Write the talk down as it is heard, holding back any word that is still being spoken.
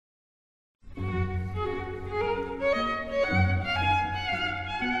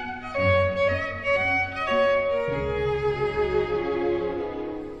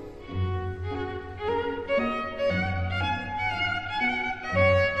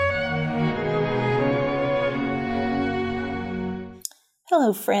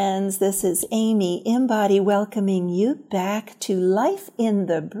Hello, friends. This is Amy Imbody welcoming you back to Life in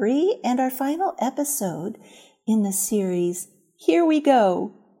the Brie and our final episode in the series, Here We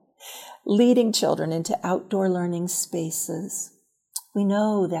Go, leading children into outdoor learning spaces. We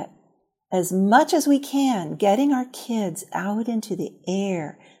know that as much as we can, getting our kids out into the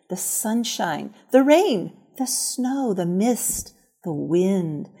air, the sunshine, the rain, the snow, the mist, the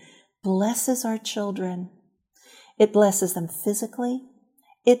wind, blesses our children. It blesses them physically.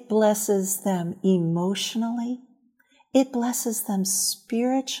 It blesses them emotionally. It blesses them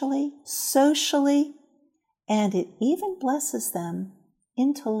spiritually, socially, and it even blesses them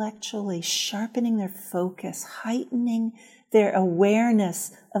intellectually, sharpening their focus, heightening their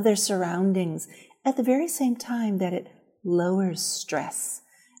awareness of their surroundings at the very same time that it lowers stress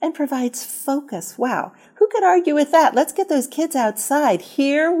and provides focus. Wow, who could argue with that? Let's get those kids outside.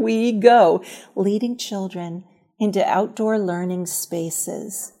 Here we go, leading children into outdoor learning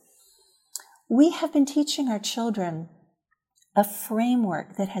spaces. We have been teaching our children a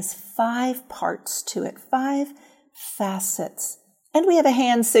framework that has 5 parts to it, 5 facets, and we have a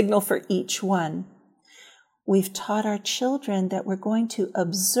hand signal for each one. We've taught our children that we're going to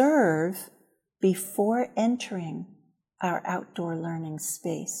observe before entering our outdoor learning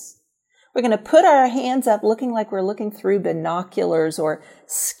space. We're going to put our hands up looking like we're looking through binoculars or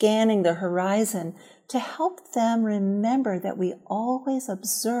scanning the horizon to help them remember that we always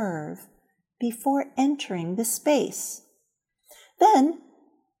observe before entering the space. Then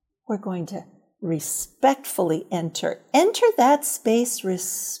we're going to respectfully enter that space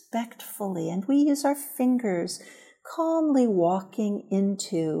respectfully, and we use our fingers calmly walking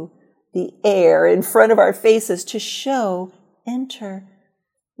into the air in front of our faces to show enter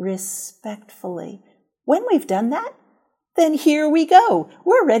respectfully. When we've done that, then here we go.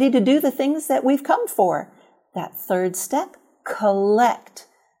 We're ready to do the things that we've come for. That third step, collect.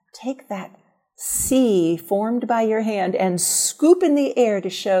 Take that C formed by your hand and scoop in the air to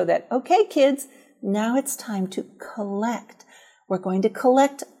show that, okay, kids, now it's time to collect. We're going to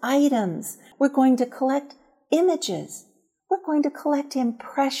collect items. We're going to collect images. We're going to collect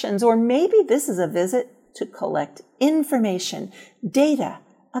impressions, or maybe this is a visit to collect information, data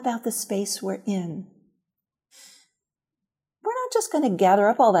about the space we're in. We're not just going to gather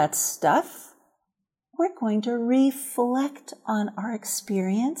up all that stuff. We're going to reflect on our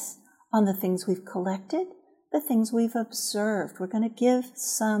experience, on the things we've collected, the things we've observed. We're going to give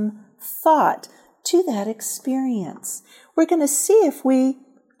some thought to that experience. We're going to see if we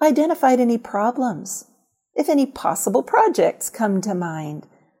identified any problems, if any possible projects come to mind.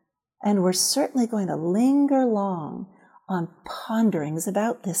 And we're certainly going to linger long on ponderings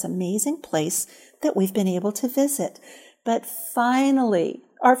about this amazing place that we've been able to visit. But finally,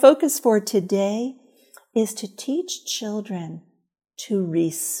 our focus for today is to teach children to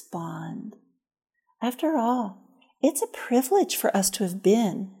respond. After all, it's a privilege for us to have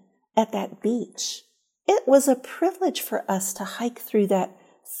been at that beach. It was a privilege for us to hike through that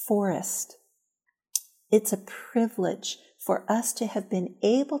forest. It's a privilege for us to have been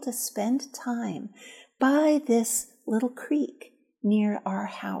able to spend time by this little creek near our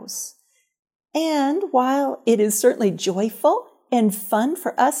house. And while it is certainly joyful and fun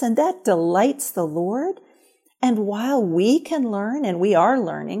for us, and that delights the Lord, and while we can learn, and we are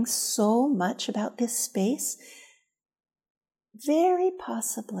learning so much about this space, very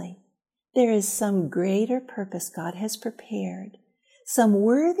possibly there is some greater purpose God has prepared, some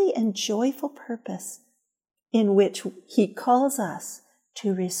worthy and joyful purpose in which He calls us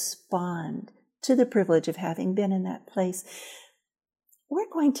to respond to the privilege of having been in that place. We're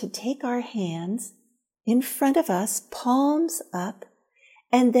going to take our hands in front of us, palms up,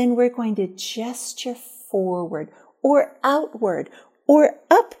 and then we're going to gesture forward or outward or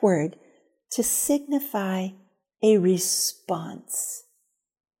upward to signify a response.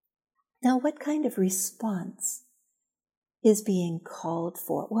 Now, what kind of response is being called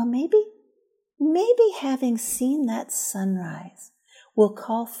for? Well, maybe having seen that sunrise will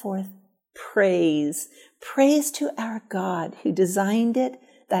call forth praise to our God who designed it,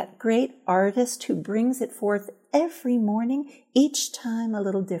 that great artist who brings it forth every morning, each time a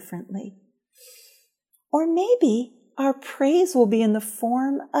little differently. Or maybe our praise will be in the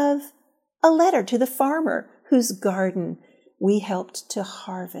form of a letter to the farmer whose garden we helped to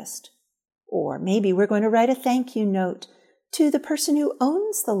harvest. Or maybe we're going to write a thank you note to the person who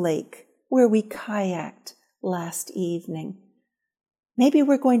owns the lake where we kayaked last evening. Maybe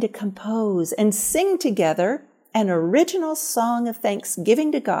we're going to compose and sing together an original song of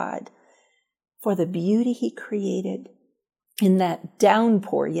thanksgiving to God for the beauty He created in that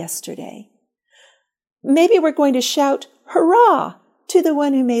downpour yesterday. Maybe we're going to shout hurrah to the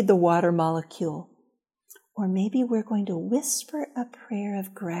one who made the water molecule. Or maybe we're going to whisper a prayer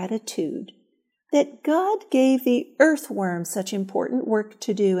of gratitude that God gave the earthworm such important work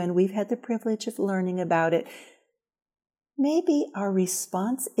to do, and we've had the privilege of learning about it. Maybe our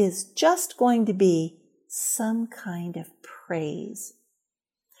response is just going to be some kind of praise.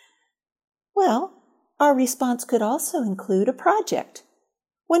 Well, our response could also include a project.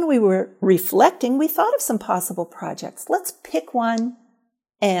 When we were reflecting, we thought of some possible projects. Let's pick one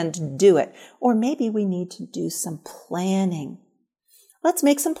and do it. Or maybe we need to do some planning. Let's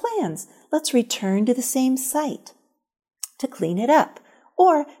make some plans. Let's return to the same site to clean it up,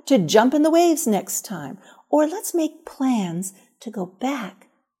 or to jump in the waves next time. Or let's make plans to go back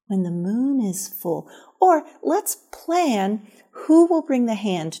when the moon is full. Or let's plan who will bring the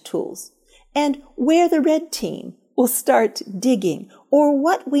hand tools and where the red team will start digging, or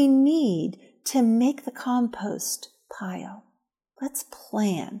what we need to make the compost pile. Let's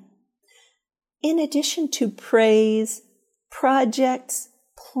plan. In addition to praise, projects,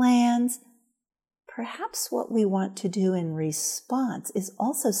 plans, perhaps what we want to do in response is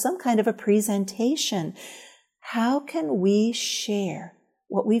also some kind of a presentation. How can we share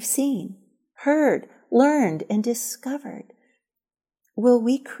what we've seen, heard, learned, and discovered? Will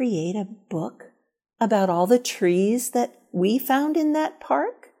we create a book about all the trees that we found in that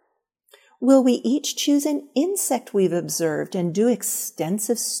park? Will we each choose an insect we've observed and do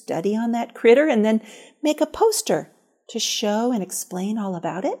extensive study on that critter and then make a poster to show and explain all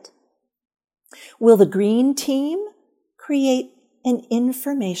about it? Will the green team create an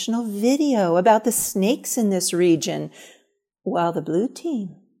informational video about the snakes in this region, while the blue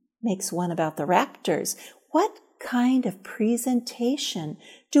team makes one about the raptors? What kind of presentation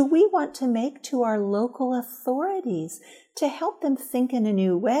do we want to make to our local authorities to help them think in a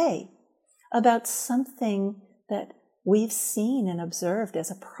new way about something that we've seen and observed as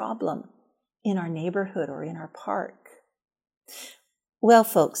a problem in our neighborhood or in our park? Well,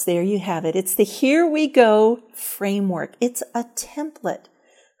 folks, there you have it. It's the Here We Go framework. It's a template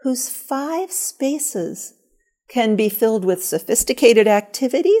whose 5 spaces can be filled with sophisticated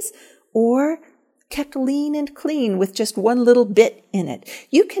activities or kept lean and clean with just one little bit in it.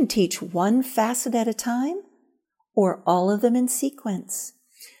 You can teach one facet at a time or all of them in sequence.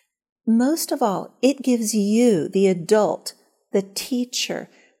 Most of all, it gives you, the adult, the teacher,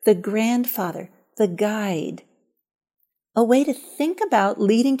 the grandfather, the guide, a way to think about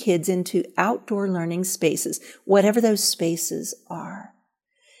leading kids into outdoor learning spaces, whatever those spaces are.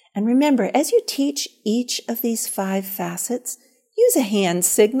 And remember, as you teach each of these 5 facets, use a hand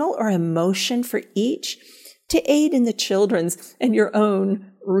signal or a motion for each to aid in the children's and your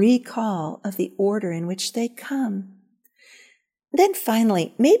own recall of the order in which they come. Then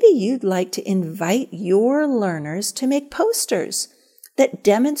finally, maybe you'd like to invite your learners to make posters that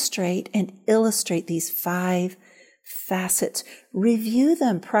demonstrate and illustrate these 5 facets. Review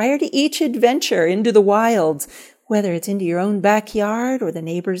them prior to each adventure into the wilds, whether it's into your own backyard or the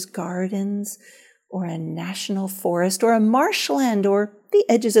neighbor's gardens or a national forest or a marshland or the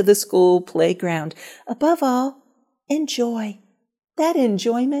edges of the school playground. Above all, enjoy. That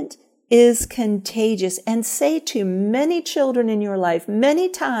enjoyment is contagious. And say to many children in your life many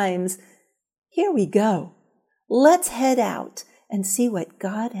times, here we go. Let's head out and see what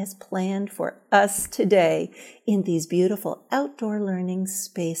God has planned for us today in these beautiful outdoor learning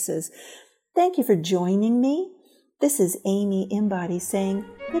spaces. Thank you for joining me. This is Amy Imbody saying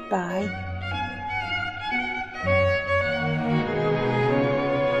goodbye.